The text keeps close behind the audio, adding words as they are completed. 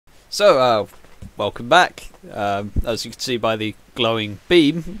So, welcome back. As you can see by the glowing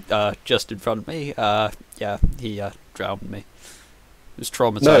beam just in front of me, yeah, he drowned me. It was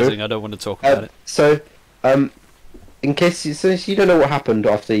traumatizing. No. I don't want to talk about it. In case since you don't know what happened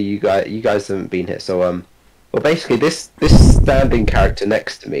after you guys haven't been here, well, basically this standing character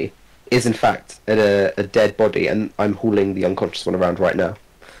next to me is in fact a dead body, and I'm hauling the unconscious one around right now.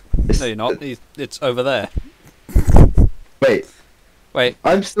 No, you're not. It's over there. Wait, Wait.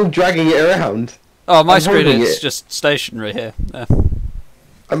 I'm still dragging it around. Oh, my I'm screen holding is it. just stationary here.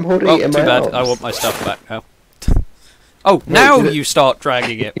 I'm holding Well, it in too my bad. arms. I want my stuff back now. Oh, now you start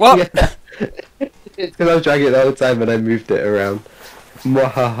dragging it. What? Yeah. It's because I was dragging it the whole time and I moved it around.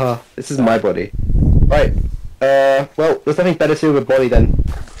 Mwahaha. This is my body. Right. Well, there's nothing better to do with a body than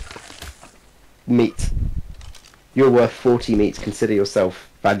meat. You're worth 40 meats. Consider yourself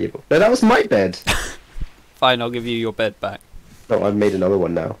valuable. No, that was my bed. Fine, I'll give you your bed back. No, I've made another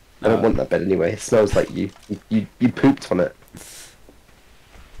one now. I don't want that bed anyway. It smells like you pooped on it.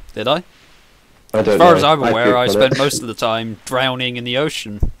 Did I? I don't know. As far as I'm I aware, pooped I on spent it. most of the time drowning in the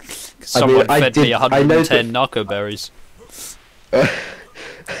ocean. 'Cause I mean, someone I fed did- me I know 110 narco berries.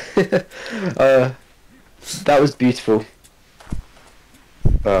 That was beautiful.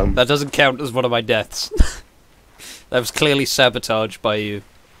 That doesn't count as one of my deaths. That was clearly sabotage by you.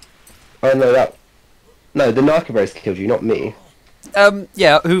 Oh no, the narco berries killed you, not me.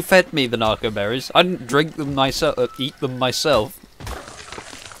 Yeah, who fed me the narco berries? I didn't drink them myself, eat them myself.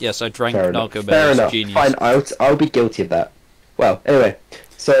 Yes, I drank Fair narco enough. Fair berries, enough. genius. Fine, I'll be guilty of that. Well, anyway,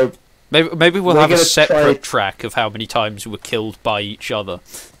 so Maybe we'll we're have a gonna separate try- track of how many times we were killed by each other.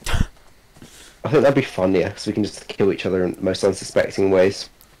 I think that'd be fun, yeah, so we can just kill each other in the most unsuspecting ways.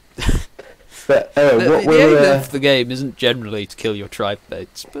 But anyway, what The aim we're of the game isn't generally to kill your tribe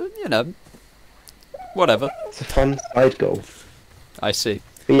mates, but you know, whatever. it's a fun side goal. I see.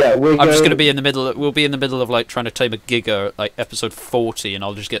 But yeah, I'm just gonna be in the middle. We'll be in the middle of like trying to tame a giga at like episode 40, and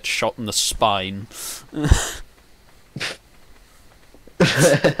I'll just get shot in the spine.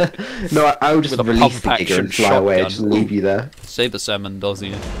 No, I'll just With a release the pump Giga action and fly away. shotgun. Just leave you there. Saber salmon does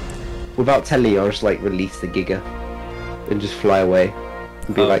you. Without telling you, I'll just like release the Giga and just fly away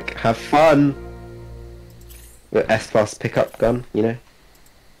and be Oh. like, have fun. The S+ pickup gun, you know.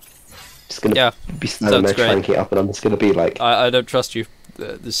 Just gonna Yeah, be standing there sounds great. cranking it up, and I'm just gonna be like, I don't trust you.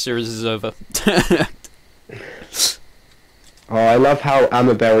 This series is over. oh, I love how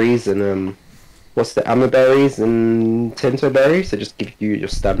berries and what's the berries and tinto berries? They just give you your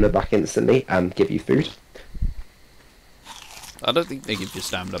stamina back instantly and give you food. I don't think they give your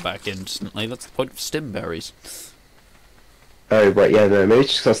stamina back instantly. That's the point of stim berries. Oh right, yeah, no, maybe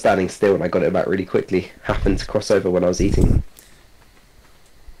it's just 'cause I was standing still and I got it back really quickly. Happened to cross over when I was eating them.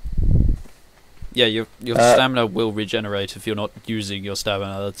 Yeah, your stamina will regenerate if you're not using your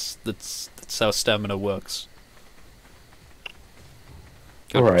stamina. That's how stamina works.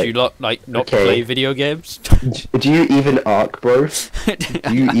 Alright. Do you not not Okay. play video games? Do you even arc, bro?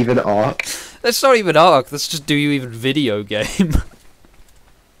 Do you even arc? That's not even Ark. That's just do you even video game?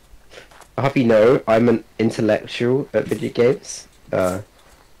 I'll have you know, I'm an intellectual at video games. I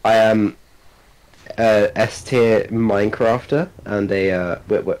am a S tier Minecrafter and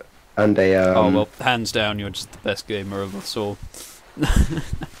Oh well, hands down, you're just the best gamer of us all.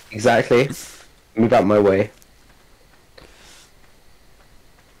 exactly. Move out my way.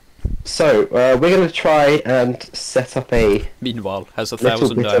 So we're gonna try and set up a Meanwhile, has Little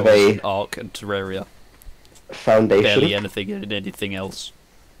 1,000 bit of hours a- in Ark and Terraria. foundation. Barely anything in anything else.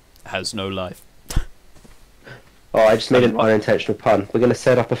 Has no life. Oh, I just made an unintentional pun. We're gonna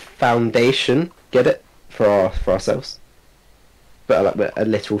set up a foundation. Get it for ourselves. But a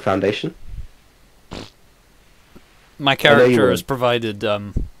literal foundation. My know you character would. has provided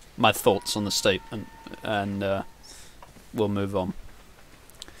my thoughts on the statement, and we'll move on.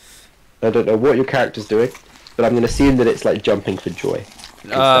 I don't know what your character's doing, but I'm gonna assume that it's like jumping for joy.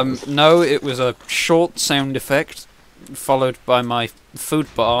 No, it was a short sound effect, followed by my food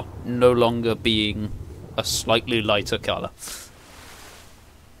bar no longer being a slightly lighter colour.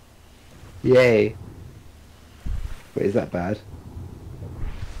 Yay. Wait, is that bad?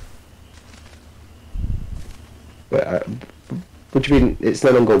 Wait, what do you mean? It's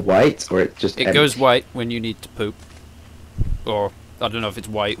no longer white, or it just It goes white when you need to poop. Or, I don't know if it's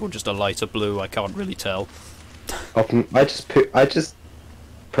white or just a lighter blue, I can't really tell. Often, I just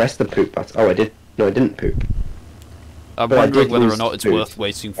pressed the poop button. Oh, I did. No, I didn't poop. I'm But I wondering did whether or lose not it's food. worth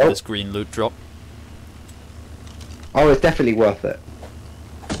waiting for Oh. this green loot drop. Oh, it's definitely worth it.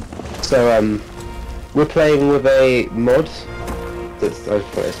 So, we're playing with a mod that's, I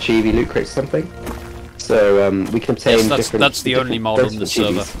thought it's Chibi Loot Crate or something. So So we can obtain Yes, different. that's the only mod on the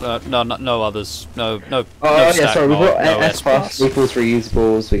server. chibis. No others. No Oh stack yeah, sorry. We've mod, got no S plus equals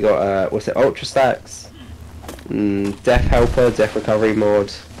reusables. We got what's it? Ultra stacks. Death helper, death recovery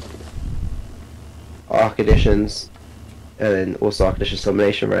mod. Arc editions, and then also Arc editions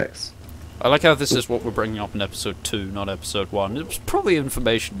domination Rex. I like how this is what we're bringing up in episode 2, not episode 1. It was probably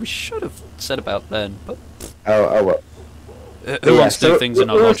information we should have said about then, but Oh what? who wants to do things in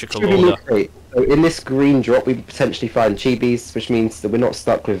a logical order? So in this green drop, we potentially find chibis, which means that we're not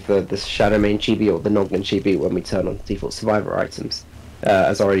stuck with the Shadow Main chibi or the Noggin chibi when we turn on default survivor items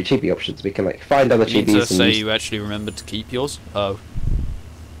as already chibi options. We can like find other You need chibis. to say you actually remembered to keep yours? Oh.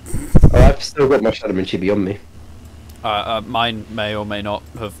 Oh, I've still got my Shadow Main chibi on me. Mine may or may not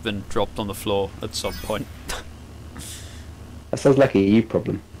have been dropped on the floor at some point. That sounds like a you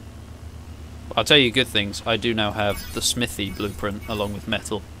problem. I'll tell you good things. I do now have the smithy blueprint along with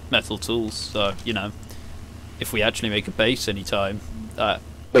metal tools, so, you know, if we actually make a base anytime...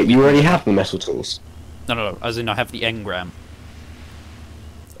 Wait, you already have the metal tools? No, as in I have the engram.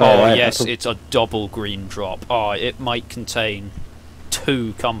 Oh, right, yes, it's a double green drop. Oh, it might contain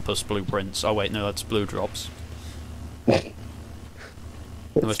 2 compass blueprints. Oh wait, no, that's blue drops.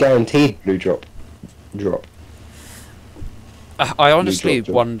 It's guaranteed blue drop. I honestly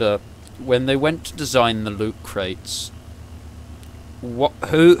wonder, when they went to design the loot crates,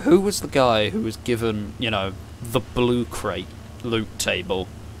 who was the guy who was given, you know, the blue crate loot table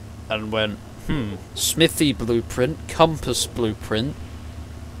and went, smithy blueprint, compass blueprint.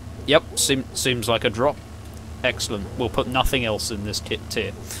 Yep, seems like a drop. Excellent. We'll put nothing else in this kit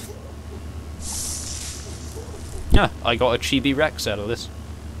tier. Yeah, I got a chibi Rex out of this.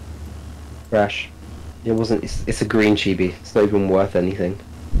 Crash. It wasn't. It's a green chibi. It's not even worth anything.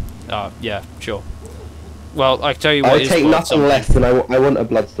 Yeah, sure. Well, I tell you what I is take worth nothing something. less than I want a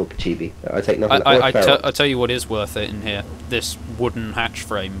Bloodstalker chibi. I take nothing. I tell you what is worth it in here. This wooden hatch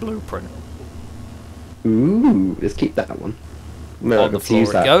frame blueprint. Ooh, let's keep that one. On the floor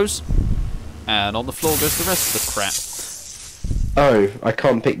it goes, and on the floor goes the rest of the crap. Oh, I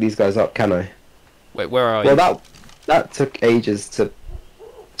can't pick these guys up, can I? Wait, where are you? Well, that took ages to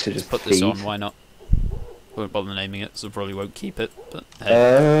just put feed. this on. Why not? Won't bother naming it, so probably won't keep it. But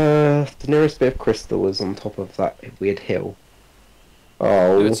hey. The nearest bit of crystal is on top of that weird hill.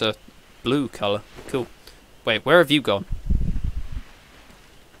 Oh, Oh, it's a blue colour. Cool. Wait, where have you gone?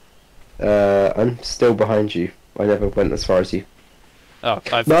 I'm still behind you. I never went as far as you. Oh,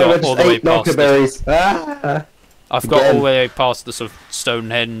 I've No, I got just all the way ate past. knockerberries. Ah! I've got all Again. the way past the sort of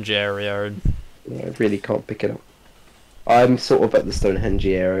Stonehenge area, and I really can't pick it up. I'm sort of at the Stonehenge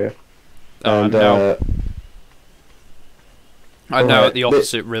area. I'm And now right, at the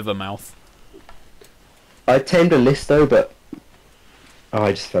opposite river mouth. I tamed a Listo, but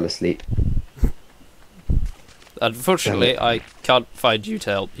I just fell asleep. Unfortunately, I can't find you to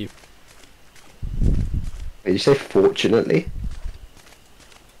help you. Did you say fortunately?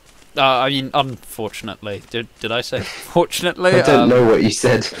 I mean, unfortunately. Did I say fortunately? I don't know what you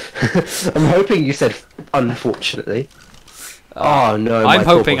said. I'm hoping you said unfortunately. Oh no! I'm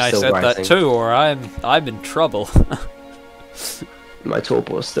hoping torpor's I still said rising. that too, or I'm in trouble. My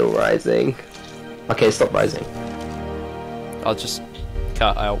torpor's still rising. Okay, stop rising. I'll just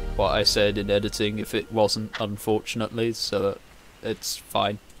cut out what I said in editing if it wasn't unfortunately, so that it's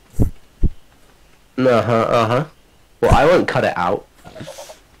fine. Well, I won't cut it out.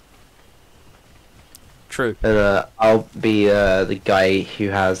 True. And I'll be the guy who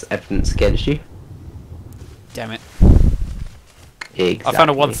has evidence against you. Damn it. Exactly. I found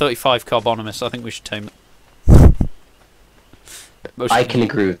a 135 Carbonimus. I think we should tame it. I can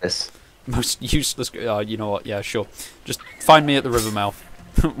agree with this. Most useless. You know what? Yeah, sure. Just find me at the river mouth.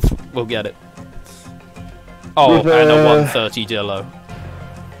 We'll get it. Oh, River. and a 130 Dillo.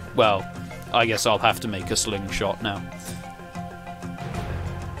 Well, I guess I'll have to make a slingshot now.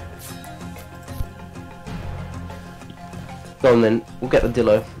 Go on then, we'll get the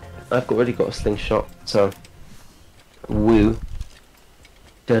Dillo. I've already got a slingshot, so... Woo.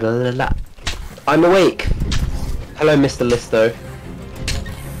 Da-da-da-da. I'm awake! Hello, Mr. Listo.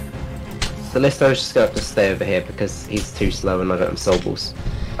 The Listo's just gonna have to stay over here because he's too slow and I don't have soul balls.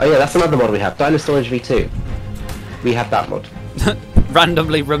 Oh yeah, that's another mod we have. Dino Storage V2. We have that mod.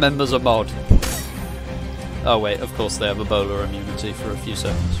 Randomly remembers a mod. Oh wait, of course they have Ebola immunity for a few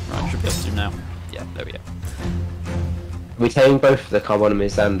seconds. Right, should be able to now. Yeah, there we go. We tame both the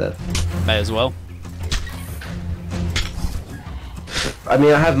Carbonimus and the... May as well. I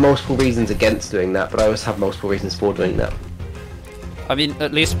mean, I have multiple reasons against doing that, but I also have multiple reasons for doing that. I mean,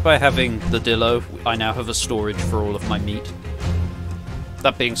 at least by having the Dillo, I now have a storage for all of my meat.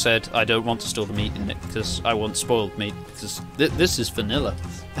 That being said, I don't want to store the meat in it because I want spoiled meat. Because this is vanilla.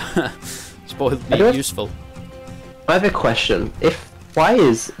 Spoiled meat useful. I have a question. Why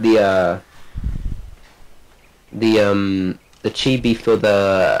is the chibi for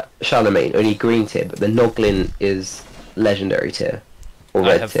the Charlemagne only green tier, but the Noglin is legendary tier or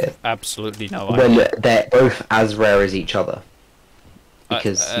red tier? Absolutely no idea. When they're both as rare as each other.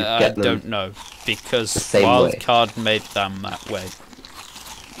 Because you get them. I don't know. Because same Wildcard made them that way.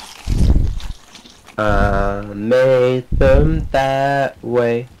 Made them that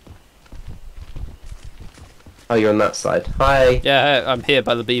way. Oh, you're on that side. Hi. Yeah, I'm here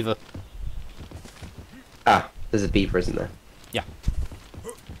by the beaver. Ah, there's a beaver, isn't there? Yeah.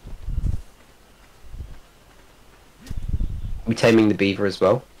 We taming the beaver as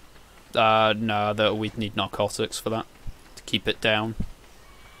well? No, we'd need narcotics for that to keep it down.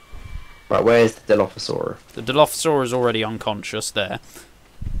 Right, where is the Dilophosaur? The Dilophosaur is already unconscious there.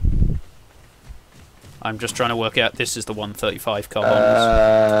 I'm just trying to work out. This is the 135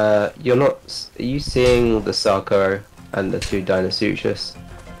 Carbonus. You're not. Are you seeing the Sarko and the two Dinosuchus?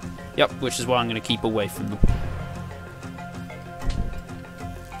 Yep, which is why I'm going to keep away from them.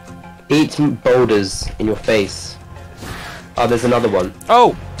 Eat boulders in your face. Oh, there's another one.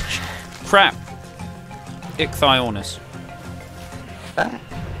 Oh! Crap! Ichthyornis. Ah.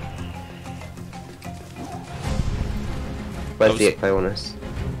 Where's the Ichthyornis?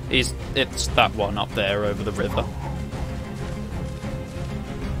 It's that one up there over the river.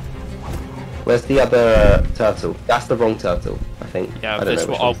 Where's the other turtle? That's the wrong turtle, I think. Yeah, this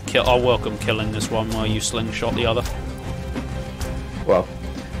one, I'll work on killing this one while you slingshot the other. Well,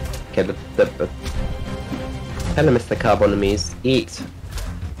 okay, hello, Mr. Carbonemies. Eat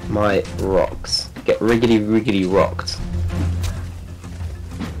my rocks. Get riggedy rocked.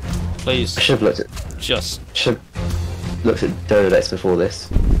 Please. I should have looked at. Should have looked at Dodex before this.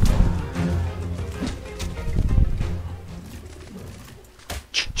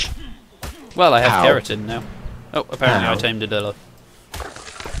 Well, I have keratin now. Oh, apparently I tamed a Dillo.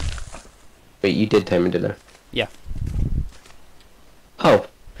 Wait, you did tame a Dillo? Yeah. Oh.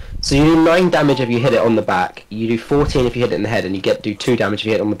 So you do 9 damage if you hit it on the back, you do 14 if you hit it in the head, and you do 2 damage if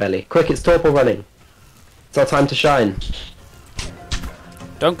you hit it on the belly. Quick, it's Torpor running. It's our time to shine.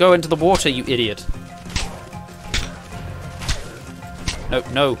 Don't go into the water, you idiot.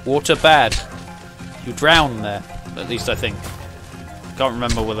 No, water bad. You drown there. At least I think. Can't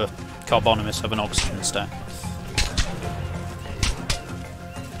remember whether Carbonimus have an oxygen stat.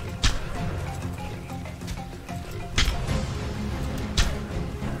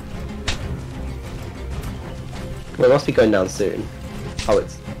 Well, it must be going down soon. Oh,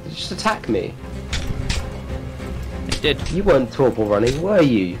 it just attack me. It did. You weren't Torpor running, were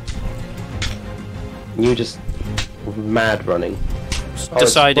you? You were just mad running. Just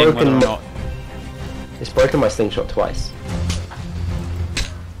deciding whether or not. It's broken my slingshot twice.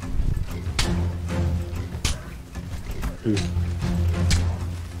 You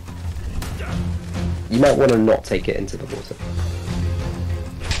might want to not take it into the water.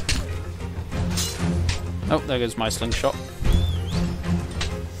 Oh, there goes my slingshot.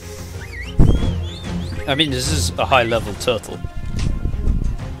 I mean, this is a high-level turtle.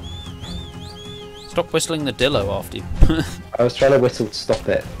 Stop whistling the Dillo after you. I was trying to whistle to stop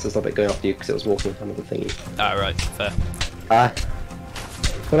it going after you because it was walking in front of the thingy. Ah, right, fair. I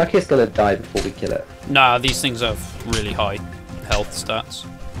feel like it's gonna die before we kill it. Nah, these things have really high health stats.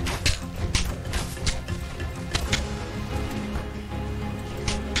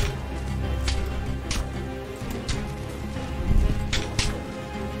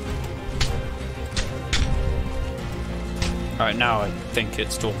 Alright, now I think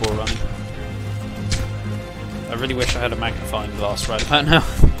it's Torpor running. I really wish I had a magnifying glass right about now.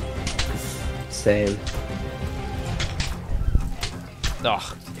 Same.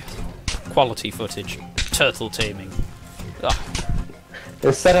 Ugh. Quality footage. Turtle taming. Ugh.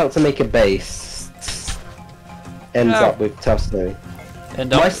 It set out to make a base. Ends up with tough snow.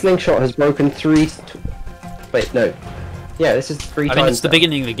 My slingshot has broken 3... Wait, no. Yeah, this is 3 times. I mean, it's the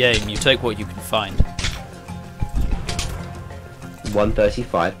beginning of the game. You take what you can find.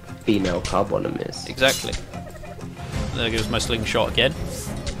 135 female Carbonimus. Exactly. There goes my slingshot again.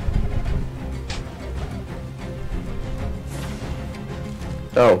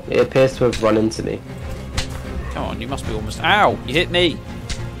 Oh, it appears to have run into me. Come on, you must be almost... Ow! You hit me!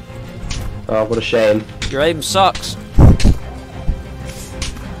 Oh, what a shame. Your aim sucks.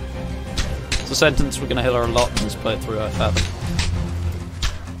 It's a sentence we're going to hear a lot in this playthrough, I fathom.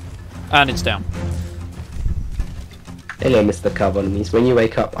 And it's down. Hello, Mr. Carbonimus. When you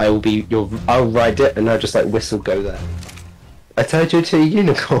wake up, I'll ride it and I'll just like whistle go there. I turned you into a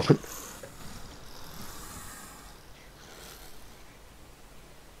unicorn.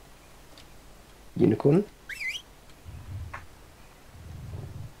 Unicorn?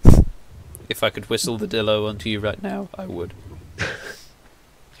 If I could whistle the dillo onto you right now, I would.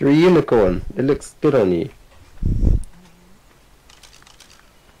 You're a unicorn. It looks good on you.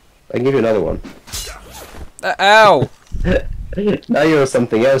 I can give you another one. Ow! Now you're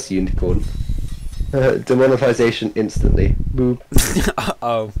something else, unicorn. Demonetization instantly. Boop.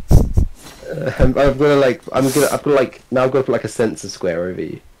 Oh. I'm gonna like. Now I'm gonna put like a censor square over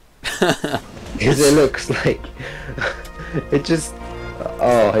you. Because it looks like. It just.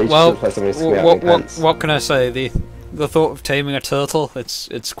 Oh, it just looks like somebody's pants. What can I say? The thought of taming a turtle,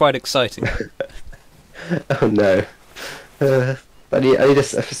 it's quite exciting. Oh no. I need a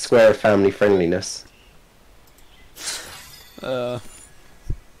square of family friendliness.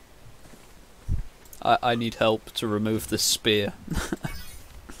 I need help to remove this spear.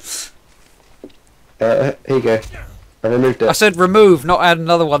 Here you go. I removed it. I said remove, not add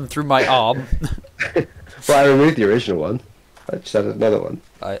another one through my arm. Well, I removed the original one. I just added another one.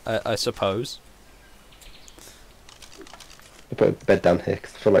 I suppose. I put a bed down here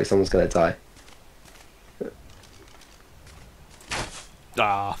because I feel like someone's gonna die.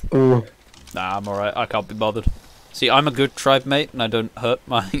 Ah. Ooh. Nah, I'm alright. I can't be bothered. See, I'm a good tribe mate, and I don't hurt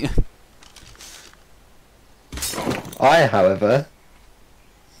my... I, however...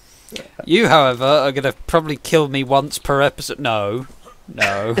 You, however, are gonna probably kill me once per episode. No.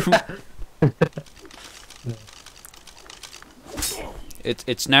 No.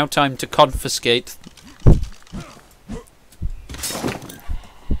 It's now time to confiscate...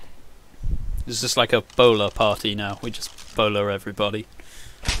 It's just like a bowler party now. We just bowler everybody.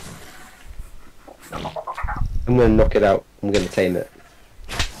 I'm gonna knock it out. I'm gonna tame it.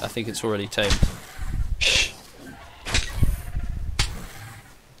 I think it's already tamed. Shh.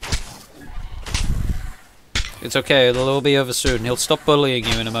 It's okay, it'll all be over soon. He'll stop bullying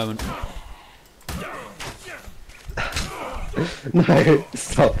you in a moment. No,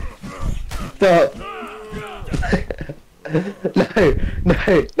 stop. Stop.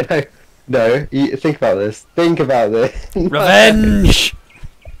 No. No, you, think about this. Think about this. Revenge!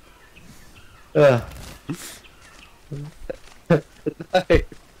 No.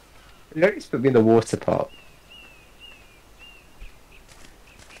 You always put me in the water part.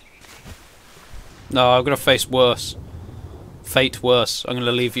 No, I'm gonna face worse. Fate worse. I'm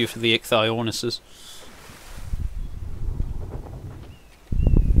gonna leave you for the ichthyornises.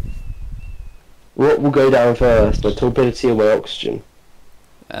 What will go down first? My turbidity or my oxygen?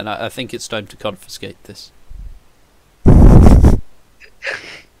 And I think it's time to confiscate this.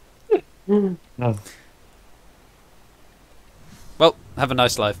 No. Well, have a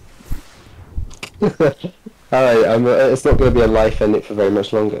nice life. Alright, it's not going to be a life ending for very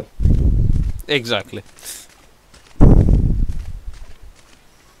much longer. Exactly.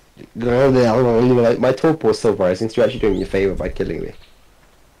 Like, my torpor is still rising, so you're actually doing me a favour by killing me.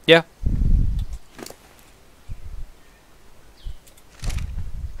 Yeah.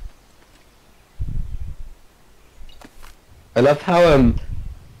 I love how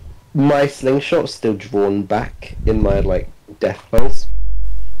my slingshot's still drawn back in my like death pose.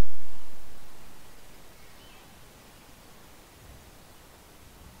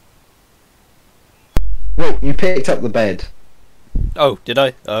 Wait, you picked up the bed. Oh, did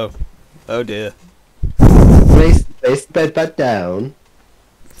I? Oh. Oh dear. Place the bed back down.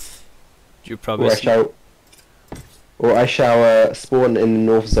 You promise? Or I shall spawn in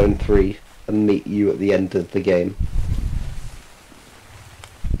North Zone 3 and meet you at the end of the game.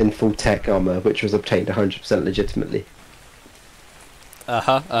 In full tech armor, which was obtained 100% legitimately.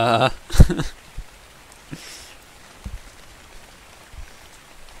 Uh-huh.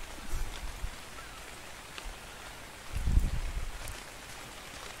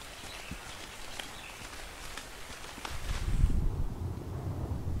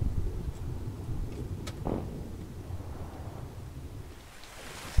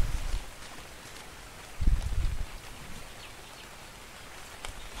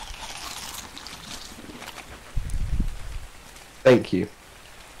 Thank you.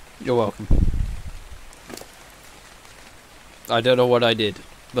 You're welcome. I don't know what I did,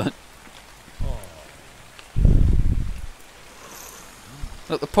 but...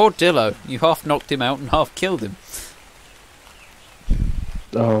 Look, the poor Dillo. You half knocked him out and half killed him.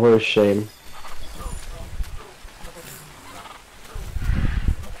 Oh, what a shame.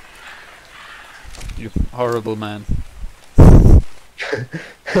 You horrible man.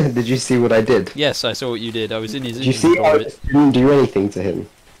 Did you see what I did? Yes, I saw what you did. I was in his Did you see how I didn't do anything to him?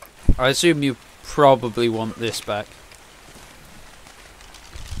 I assume you probably want this back.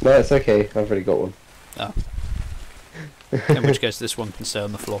 No, it's okay. I've already got one. Oh. In which case, this one can stay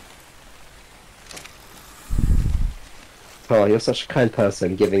on the floor. Oh, you're such a kind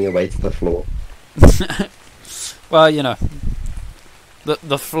person, giving away to the floor. Well, you know,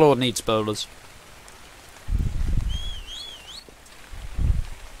 the floor needs bowlers.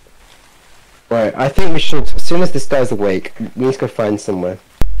 Right, I think we should, as soon as this guy's awake, we need to go find somewhere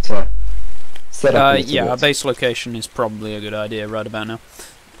to set up. Yeah, our base location is probably a good idea right about now.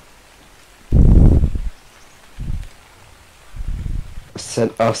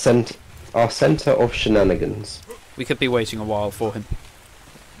 Our center of shenanigans. We could be waiting a while for him.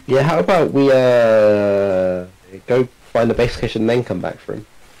 Yeah, how about we go find the base location and then come back for him?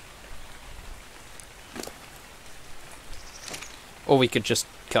 Or we could just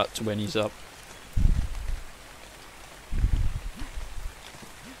cut to when he's up.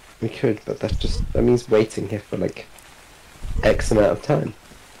 We could, but that means waiting here for like X amount of time.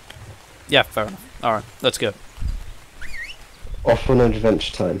 Yeah, fair enough. Alright, let's go. Off on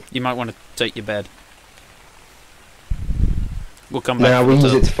adventure time. You might want to take your bed. We'll come back. Now we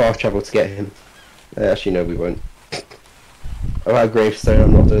use it to fast travel to get him. Actually, no, we won't. Oh, our gravestone,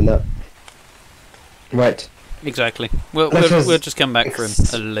 I'm not doing that. Right. Exactly. We'll just come back for him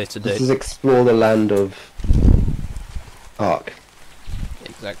at a later date. This is explore the land of Ark.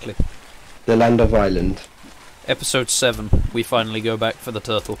 Exactly. The land of Island. Episode 7, we finally go back for the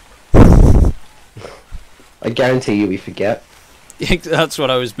turtle. I guarantee you we forget. That's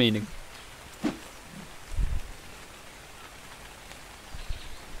what I was meaning.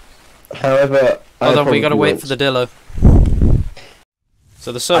 However, hold on, we gotta wait for the Dillo.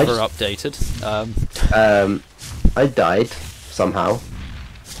 So the server updated. I died somehow.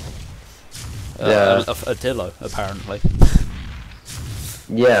 A Dillo, apparently.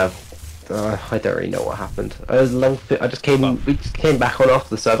 Yeah, I don't really know what happened. We just came back on after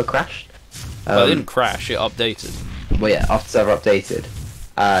the server crashed. Well, it didn't crash, it updated. Well, yeah, after the server updated.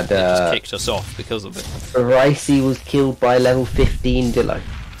 And, it just kicked us off because of it. Ricey was killed by level 15 Dillo.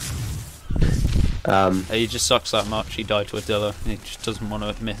 He just sucks that much, he died to a Dillo, he just doesn't want to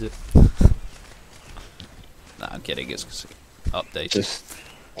admit it. Nah, I'm kidding, it's updated.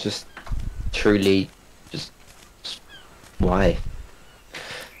 Just truly, why?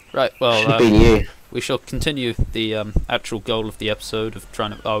 Right, well, Should've been you. We shall continue the actual goal of the episode of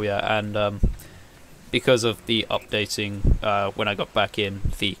trying to... Oh yeah, and because of the updating, when I got back in,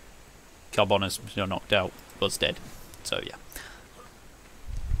 the Carbonus, knocked out, was dead. So yeah.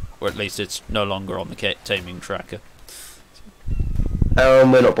 Or at least it's no longer on the taming tracker.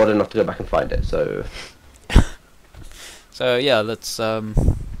 We're not bothered enough to go back and find it, so... So yeah, let's...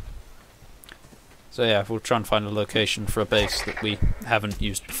 So yeah, we'll try and find a location for a base that we haven't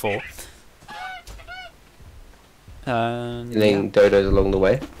used before. And killing dodos along the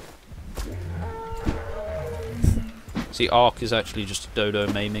way. See, Ark is actually just a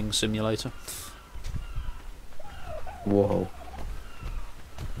dodo maiming simulator. Whoa.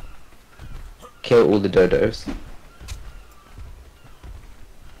 Kill all the dodos.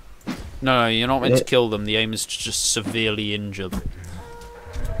 No, you're not meant to kill them. The aim is to just severely injure them.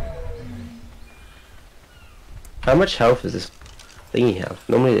 How much health does this thingy have?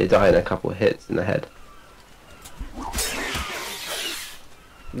 Normally they die in a couple of hits in the head.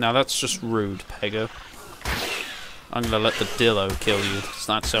 Now that's just rude, Pego. I'm gonna let the Dillo kill you, because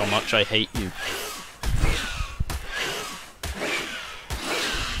that's how much I hate you.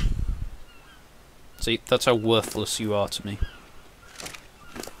 See, that's how worthless you are to me.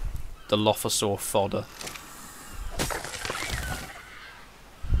 The Lophosaur fodder.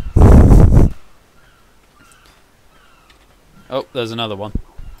 Oh, there's another one.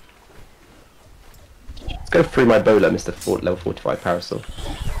 Let's go through my bowler, Mr. Level 45 Parasol.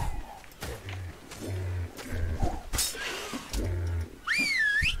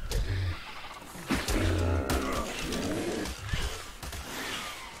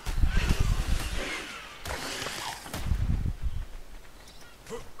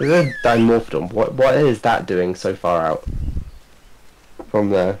 There's a Dimorphodon. What is that doing so far out from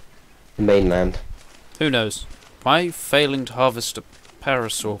the mainland? Who knows? Why are you failing to harvest a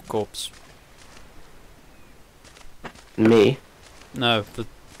Parasaur corpse? Me? No, the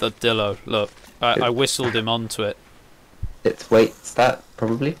Dillo. Look, I whistled him onto it. It's that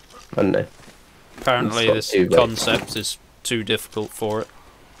probably? I don't know. Apparently this concept is too difficult for it.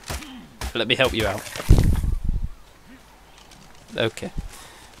 Let me help you out. Okay.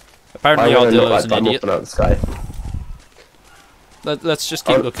 Apparently our Dillo's an idiot. Out the sky. Let's just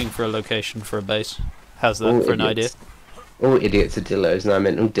keep looking for a location for a base. How's that All for an idiots. idea? All idiots are Dillos, and I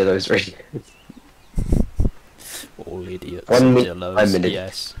meant all Dillos are idiots. All idiots. One means Dillos, I'm an idiot.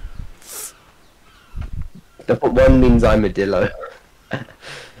 yes. One means I'm a dillo.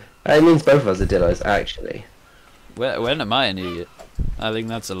 It means both of us are dillos, actually. When am I an idiot? I think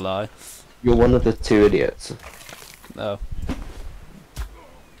that's a lie. You're one of the two idiots. Oh.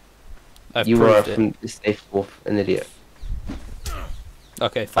 I've You are proved it. from this day forth an idiot.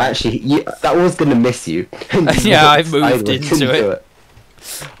 Okay, fine. Actually, that was gonna miss you. Yeah, I moved into it.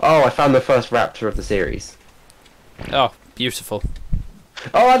 Oh, I found the first raptor of the series. Oh, beautiful.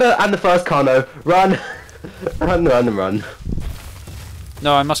 Oh, and the first Carno. Run! Run, run, run.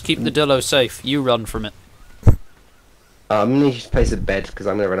 No, I must keep the Dillo safe. You run from it. I'm gonna need to place a bed because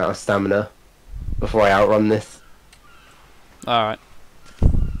I'm gonna run out of stamina before I outrun this. Alright.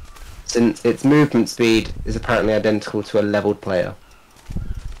 Since its movement speed is apparently identical to a leveled player.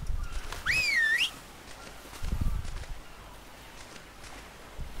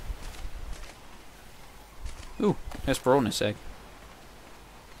 Ooh, Hesperornis egg.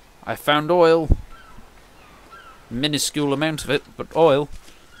 I found oil. Minuscule amount of it, but oil.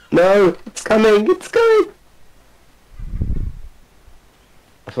 No, it's coming, it's coming!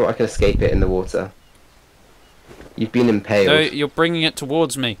 I thought I could escape it in the water. You've been impaled. No, you're bringing it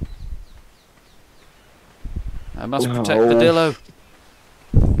towards me. I must protect the Dillo.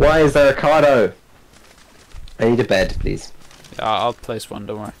 Why is there a Cardo? I need a bed, please. Yeah, I'll place one,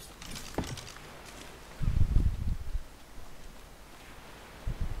 don't worry.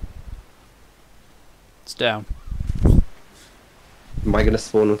 It's down. Am I gonna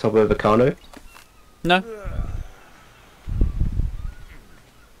spawn on top of a Carno? No.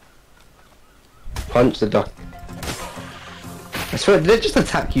 Punch the duck. I swear, did it just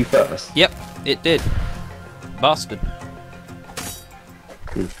attack you first? Yep, it did. Bastard.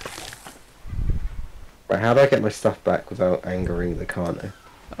 Right, how do I get my stuff back without angering the Carno?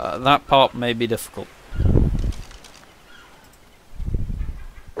 That part may be difficult.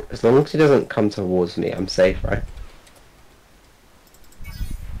 As long as he doesn't come towards me, I'm safe, right?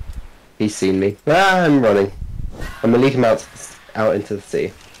 He's seen me. Ah, I'm running. I'm gonna lead him out into the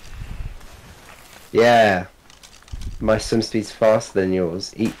sea. Yeah. My swim speed's faster than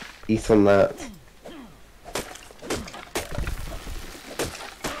yours. Eat on that.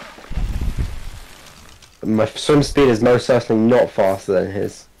 My swim speed is most certainly not faster than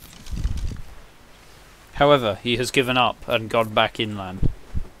his. However, he has given up and gone back inland.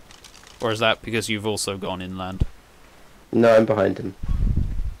 Or is that because you've also gone inland? No, I'm behind him.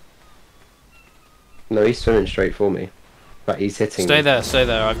 No, he's swimming straight for me. But he's hitting me. Stay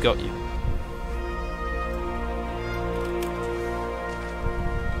there, I've got you.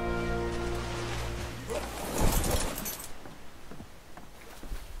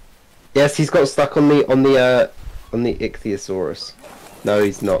 Yes, he's got stuck on the ichthyosaurus. No,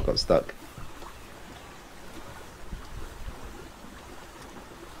 he's not got stuck.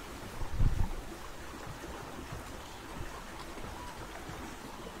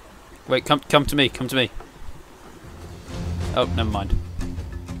 Wait, come to me, come to me. Oh, never mind.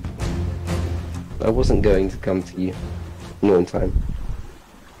 I wasn't going to come to you. Not in time.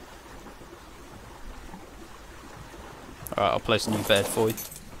 Alright, I'll place a new bed for you.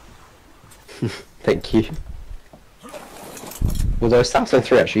 Thank you. Although Southland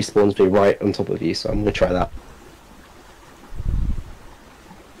 3 actually spawns me right on top of you, so I'm gonna try that.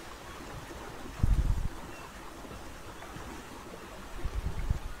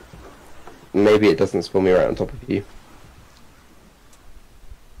 Maybe it doesn't spawn me right on top of you.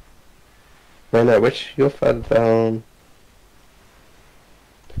 No, which? You're further down.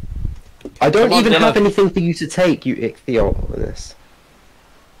 I don't Come on, even have Dylan. anything for you to take, you ichthyosaurus.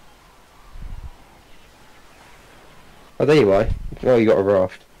 Oh, there you are. Oh, you got a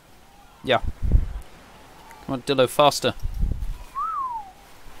raft. Yeah. Come on, Dillo, faster.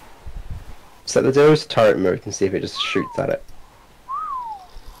 Set the Dillo's turret mode and see if it just shoots at it.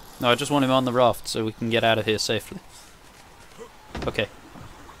 No, I just want him on the raft so we can get out of here safely. Okay.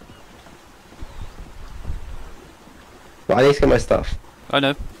 But I need to get my stuff. I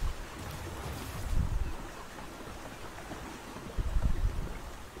know.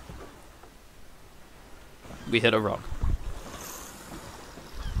 We hit a rock.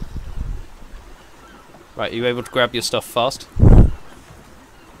 Right, are you able to grab your stuff fast?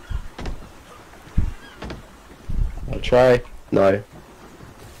 I'll try. No.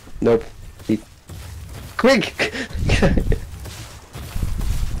 Nope. Quick!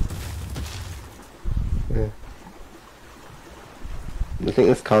 Yeah. I think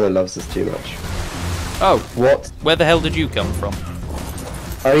this kind of loves us too much. Oh, What? where the hell did you come from?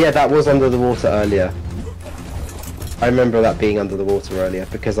 Oh yeah, that was under the water earlier. I remember that being under the water earlier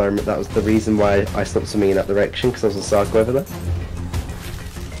because that was the reason why I stopped swimming in that direction because there was a Sarko over there.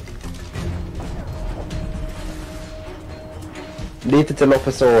 Leave the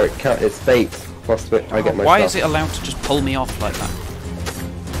Dilophosaur, it's bait. Plus, I get my Why stuff. is it allowed to just pull me off like that?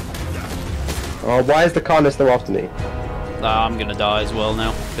 Oh, why is the Carno still after me? I'm gonna die as well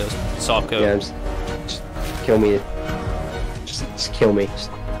now because Sarko. Yeah, just kill me. Just kill me.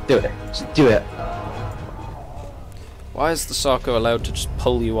 Just do it. Just do it. Why is the Sarko allowed to just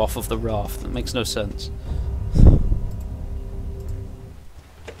pull you off of the raft? That makes no sense.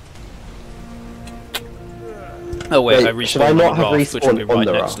 Oh wait, I respawned should I not on the have raft, which will be respawned on right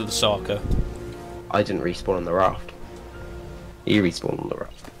the next raft? to the Sarko. I didn't respawn on the raft. You respawned on the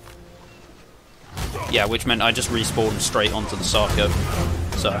raft. Yeah, which meant I just respawned straight onto the Sarko.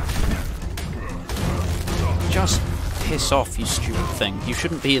 So... Just piss off, you stupid thing. You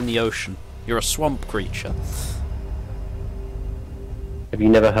shouldn't be in the ocean. You're a swamp creature. Have you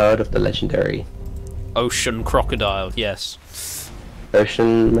never heard of the legendary Ocean crocodile, yes.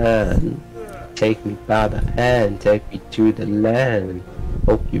 Ocean Man? Take me by the hand, take me to the land.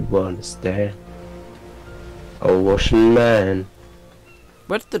 Hope you understand. Oh, Ocean Man.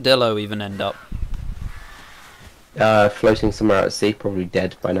 Where did the Dillo even end up? Floating somewhere out at sea, probably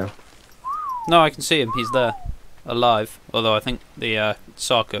dead by now. No, I can see him. He's there. Alive. Although I think the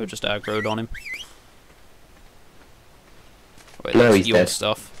Sarko just aggroed on him. Wait, No, that's he's your dead.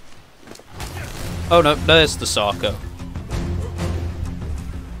 stuff. Oh no, there's the Sarko.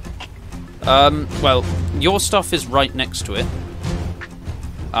 Well, your stuff is right next to it.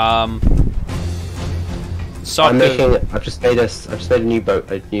 Sarko... I've just made a new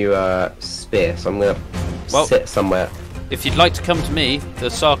boat, a new spear, so I'm gonna sit somewhere. If you'd like to come to me, the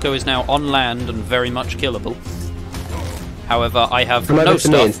Sarko is now on land and very much killable. However, I have Come no over to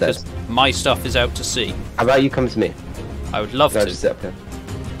me stuff instead. because my stuff is out to sea. How about you come to me? I would love No, to. just sit up here.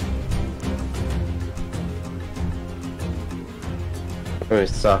 Where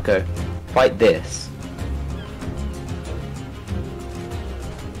is Sarko? Fight this.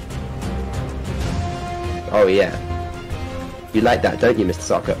 Oh yeah. You like that, don't you,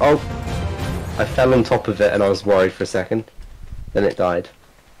 Mr. Sarko? Oh! I fell on top of it and I was worried for a second. Then it died.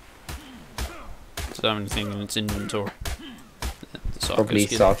 Is there anything in its inventory? The Sarko Probably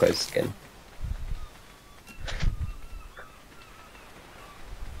skin. Sarko's skin.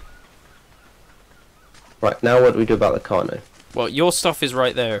 Right, now what do we do about the Carno? Well, your stuff is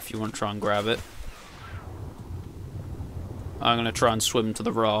right there if you want to try and grab it. I'm going to try and swim to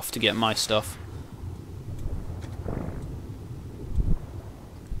the raft to get my stuff.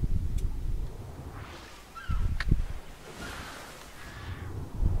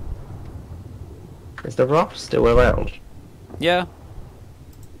 Is the raft still around? Yeah.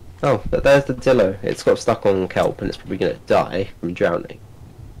 Oh, but there's the Dillo. It's got stuck on kelp and it's probably going to die from drowning.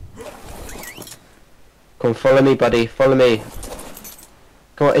 Come on, follow me, buddy. Follow me.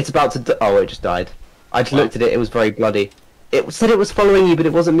 Come on, it's about to oh, it just died. I just looked at it, it was very bloody. It said it was following you, but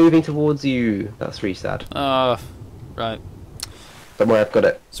it wasn't moving towards you. That's really sad. Right. Don't worry, I've got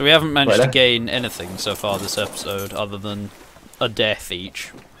it. So we haven't managed Right to there. gain anything so far this episode other than a death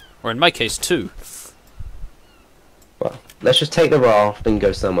each. Or in my case, 2. Well, let's just take the raft and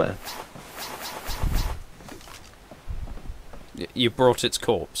go somewhere. You brought its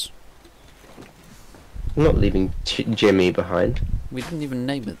corpse. I'm not leaving Jimmy behind. We didn't even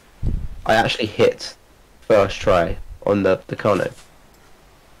name it. I actually hit first try on the Carno.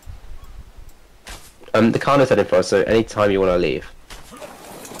 The Carno's heading for us, so anytime you want to leave.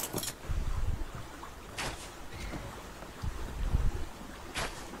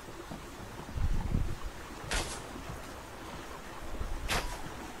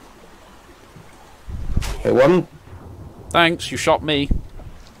 Okay, one. Thanks, you shot me.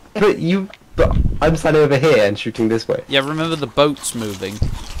 But I'm standing over here and shooting this way. Yeah, remember the boat's moving.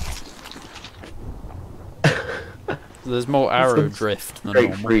 There's more arrow drift than Straight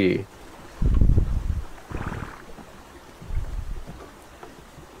normal. for you.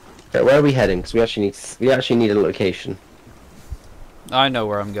 Okay, where are we heading? Because we actually need a location. I know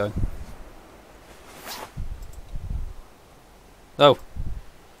where I'm going. Oh,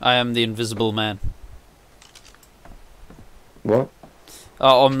 I am the invisible man. What?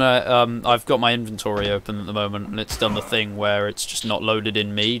 I've got my inventory open at the moment, and it's done the thing where it's just not loaded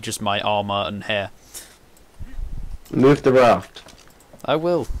in me, just my armor and hair. Move the raft. I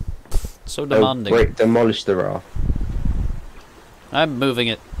will. So demanding. Oh, wait, demolish the raft. I'm moving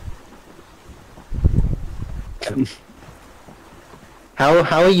it. How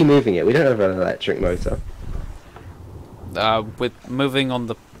are you moving it? We don't have an electric motor. With moving on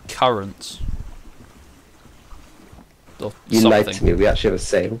the currents. Or You something. lied to me. We actually have a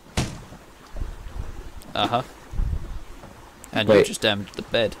sail. Uh-huh. And Wait. you just damaged the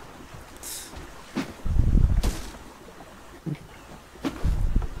bed.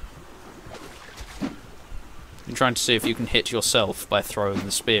 You're trying to see if you can hit yourself by throwing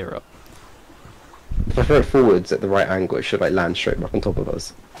the spear up. If I throw it forwards at the right angle, it should like land straight back on top of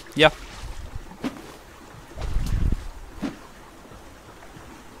us. Yeah.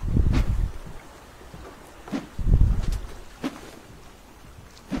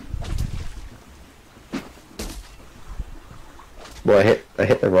 Well, I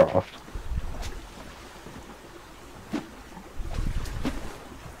hit the raft.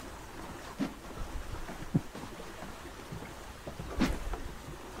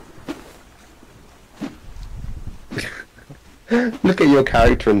 Look at your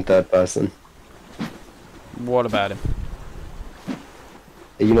character in third person. What about him?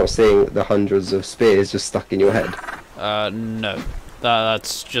 Are you not seeing the hundreds of spears just stuck in your head? No.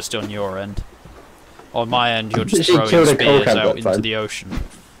 That's just on your end. On my end, you're just She throwing killed a coal spears camp out that into time. the ocean.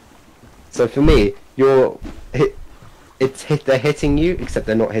 So for me, they're hitting you, except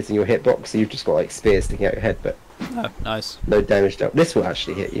they're not hitting your hitbox, so you've just got like spears sticking out your head, but Oh, nice. no damage dealt. This will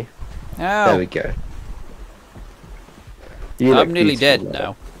actually hit you. Ow. There we go. You look I'm nearly dead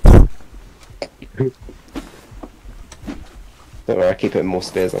beautiful now. Don't worry, I keep putting more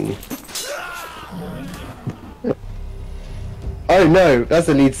spears on you. Oh no, that's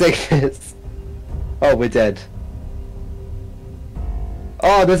a lead sickness. Oh, we're dead.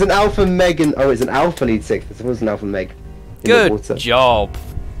 Oh, there's an alpha meg in... Oh, it's an alpha lead sickness. It was an alpha meg. In the water. Good job.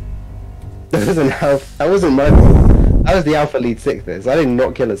 That was an alpha... That wasn't my fault. That was the alpha lead sickness. I did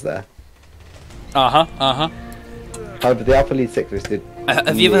not kill us there. Uh-huh, uh-huh. But the alpha lead sickness did...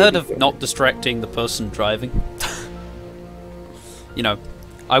 Have you ever heard of not distracting the person driving? You know,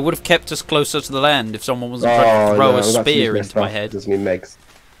 I would have kept us closer to the land if someone wasn't trying to throw a spear into my head. Doesn't mean Megs.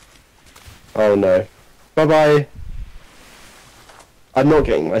 Oh no. Bye-bye. I'm not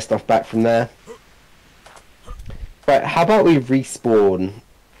getting my stuff back from there. Right, how about we respawn?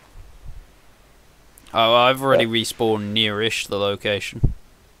 Oh, I've already respawned near-ish the location.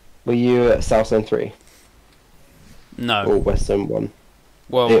 Were you at South Zone 3? No. Or West Zone 1?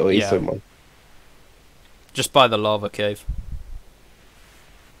 Well, Or East yeah. Zone 1? Just by the lava cave.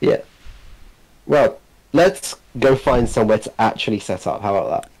 Yeah. Well, let's go find somewhere to actually set up. How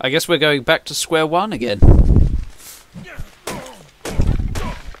about that? I guess we're going back to square one again.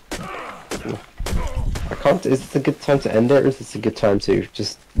 I can't... Is this a good time to end it, or is this a good time to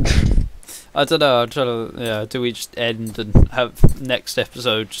just... I don't know, I'm trying to... Yeah, do we just end and have next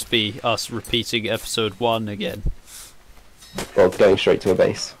episode just be us repeating episode 1 again? Well, going straight to a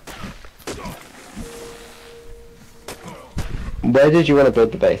base. Where did you want to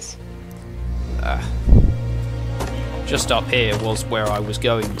build the base? Just up here was where I was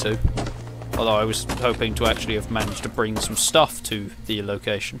going to. Although I was hoping to actually have managed to bring some stuff to the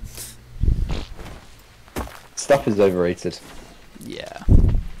location. Stuff is overrated. Yeah,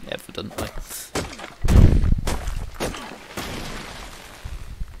 evidently.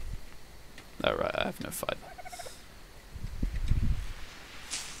 Alright, I have no fibre.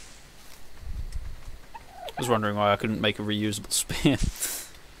 I was wondering why I couldn't make a reusable spear.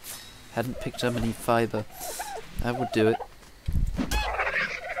 Hadn't picked up any fibre. That would do it.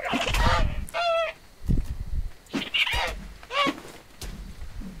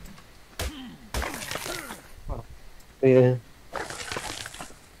 Yeah.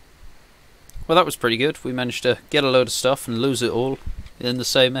 Well, that was pretty good. We managed to get a load of stuff and lose it all in the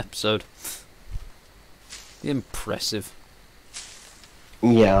same episode. Impressive.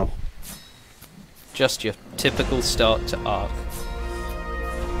 Yeah. Just your typical start to arc.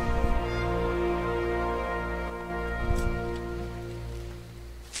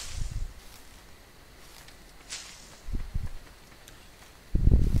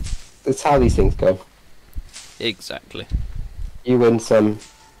 It's how these things go. Exactly. You win some,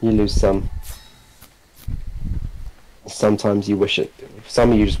 you lose some. Sometimes you wish it...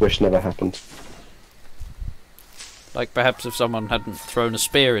 Some you just wish never happened. Like perhaps if someone hadn't thrown a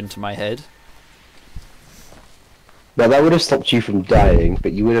spear into my head. Now that would have stopped you from dying,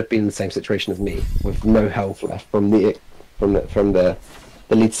 but you would have been in the same situation as me, with no health left from the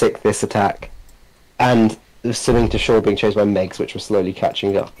lead sick this attack, and the swimming to shore being chased by Megs, which were slowly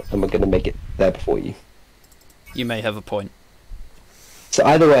catching up, and we're going to make it there before you. You may have a point. So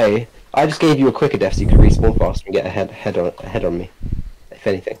either way, I just gave you a quicker death so you could respawn faster and get ahead on me, if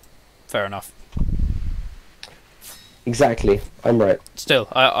anything. Fair enough. Exactly, I'm right. Still,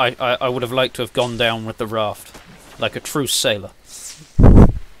 I would have liked to have gone down with the raft. Like a true sailor.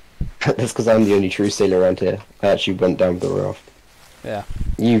 That's because I'm the only true sailor around here. I actually went down the raft. Yeah.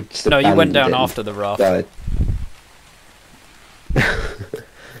 You just No, you went abandoned down it and after the raft. died.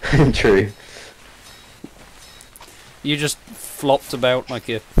 True. You just flopped about like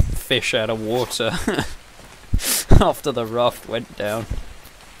a fish out of water after the raft went down.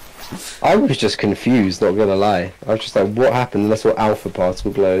 I was just confused, not gonna lie. I was just like, what happened? And I saw alpha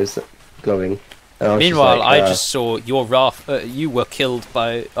particle glowing. And I was Meanwhile, just like, I just saw your raft. You were killed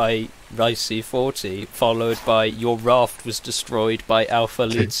by a Ricey-40, followed by your raft was destroyed by Alpha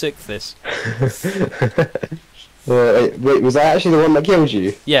Lead Sickthis. wait, was I actually the one that killed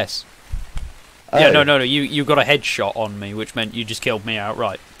you? Yes. Oh. Yeah, no. You got a headshot on me, which meant you just killed me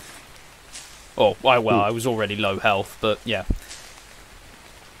outright. Oh, I was already low health, but yeah.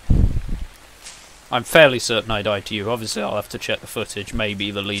 I'm fairly certain I died to you. Obviously, I'll have to check the footage.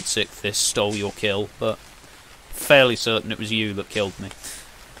 Maybe the Lead Sickthis stole your kill, but fairly certain it was you that killed me.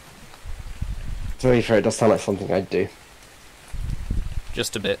 To be fair, it does sound like something I'd do.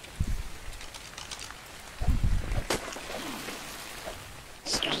 Just a bit.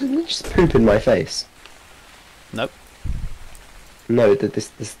 Just poop in my face. Nope. No, this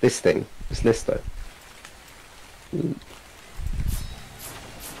thing, this listo.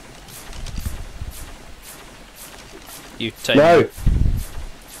 You take No!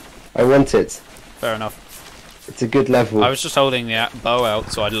 I want it. Fair enough. It's a good level. I was just holding the bow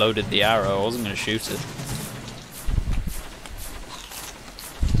out, so I loaded the arrow. I wasn't going to shoot it.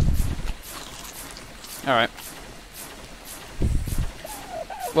 Alright.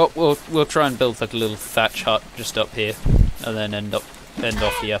 Well, we'll try and build like a little thatch hut just up here, and then end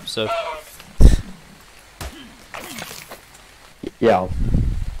off the episode. Yeah.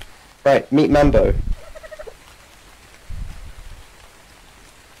 Right, meet Mambo.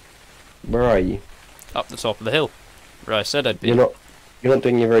 Where are you? Up the top of the hill, where I said I'd be. You're not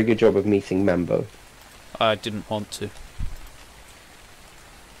doing a very good job of meeting Mambo. I didn't want to.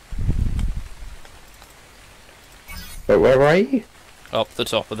 But where are you? Up the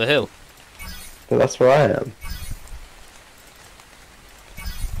top of the hill. Well, that's where I am.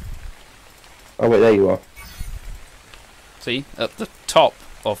 Oh wait, there you are. See? At the top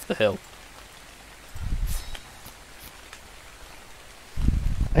of the hill.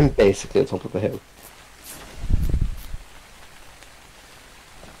 I'm basically at the top of the hill.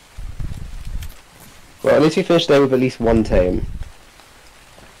 Well, at least we finished there with at least one tame.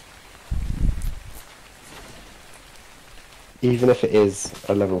 Even if it is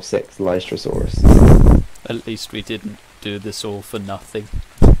a level 6 Lystrosaurus. At least we didn't do this all for nothing.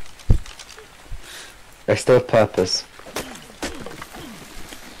 I still have purpose.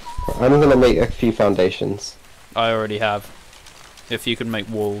 I'm gonna make a few foundations. I already have. If you can make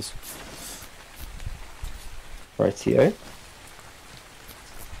walls. Rightio.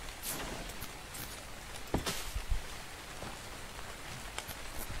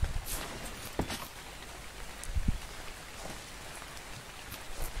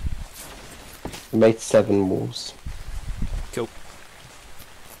 I made 7 walls. Cool.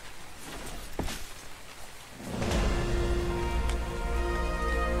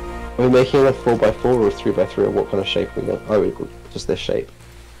 Are we making a 4x4 or a 3x3 or what kind of shape are we going? Oh, just this shape.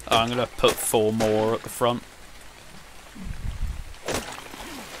 I'm gonna put 4 more at the front.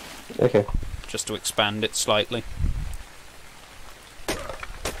 Okay. Just to expand it slightly.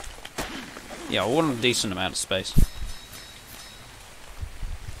 Yeah, I want a decent amount of space.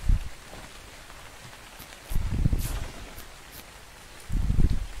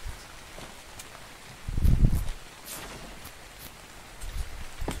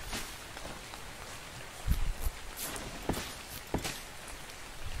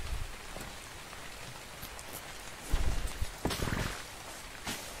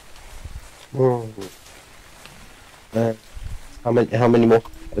 How many more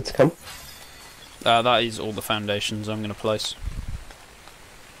to come? That is all the foundations I'm gonna place.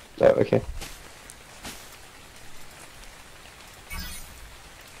 Oh, okay.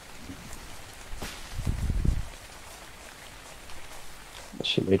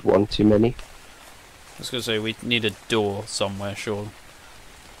 She made one too many. I was gonna say we need a door somewhere, sure.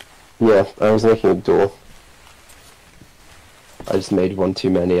 Yeah, I was making a door. I just made one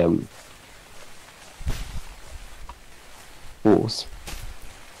too many walls.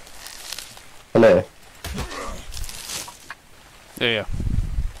 Hello. There you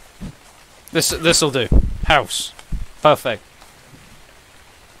go. This'll do. House. Perfect.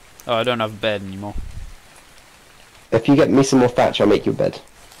 Oh, I don't have a bed anymore. If you get me some more thatch, I'll make you a bed.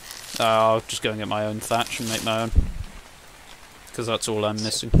 I'll just go and get my own thatch and make my own. Because that's all I'm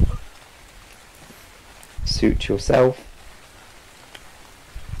missing. Suit yourself.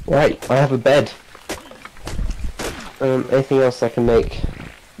 Right, I have a bed. Anything else I can make?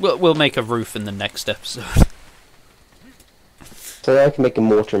 We'll make a roof in the next episode. So I can make a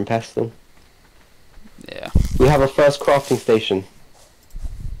mortar and pestle. Yeah. We have our first crafting station.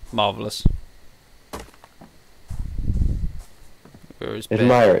 Marvellous. Where is Ben?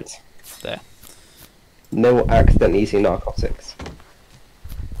 Admire it. There. No accidentally using narcotics.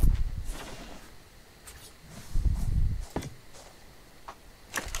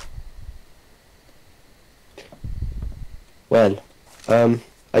 Well,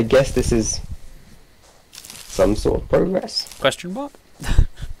 I guess this is some sort of progress. Question mark?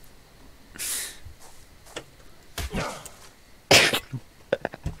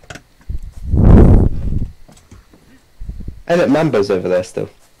 Hey look, Mambo's over there still.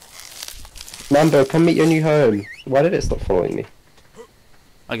 Mambo, come meet your new home. Why did it stop following me?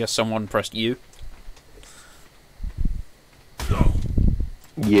 I guess someone pressed U.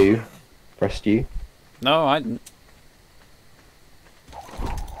 You. Pressed you. No, I didn't.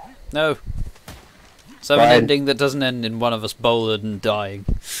 No. So an Fine. ending that doesn't end in one of us bouldered and dying.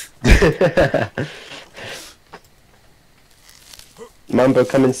 Mambo,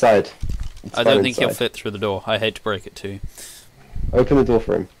 come inside. It's I fine don't think he'll inside. fit through the door. I hate to break it to you. Open the door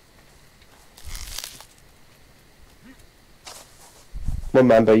for him. Come on,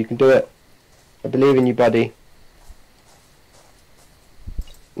 Mambo, you can do it. I believe in you, buddy.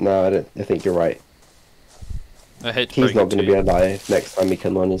 No, I think you're right. I hate to He's break not it to going to you. be alive next time we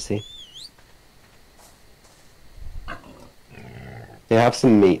come on, is he? Yeah, have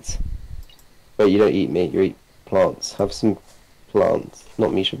some meat. But you don't eat meat, you eat plants. Have some plants.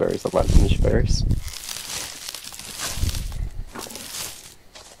 Not Misha berries, I like the Misha berries.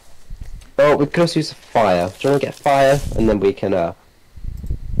 Oh, we could also use a fire. Do you want to get fire? And then we can,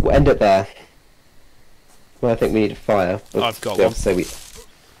 we'll end it there. Well, I think we need a fire. We'll I've got be able one. to say we...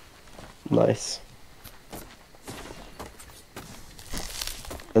 Nice.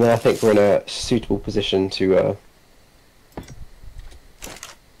 And then I think we're in a suitable position to,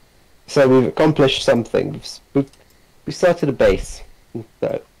 So we've accomplished something. We started a base.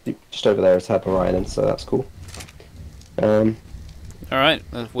 Just over there is Harbour Island, so that's cool. Alright,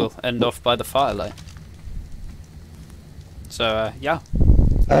 we'll end off by the firelight. So, yeah.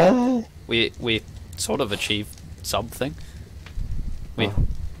 We sort of achieved something.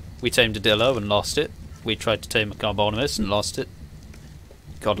 We tamed a Dillo and lost it. We tried to tame a Carbonimus and lost it.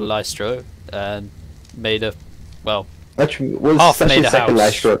 Got a Lystro and made a, well, Actually, well, half that's made the a second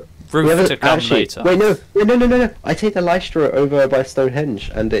house. Lystro. Roof to come later. Wait, no. I take the Lystro over by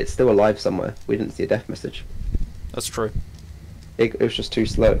Stonehenge, and it's still alive somewhere. We didn't see a death message. That's true. It was just too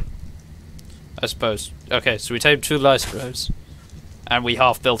slow. I suppose. Okay, so we tamed 2 Lystros. And we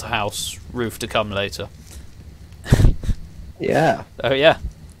half built a house. Roof to come later. Yeah. Oh yeah.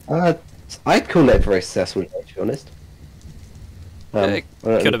 I'd call it very successful, to be honest. It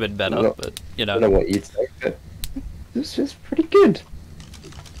could have been better, but, you I know. don't know what you'd say, but it was just pretty good.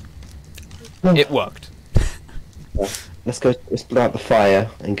 It worked. Let's blow out the fire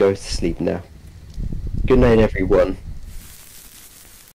and go to sleep now. Good night, everyone.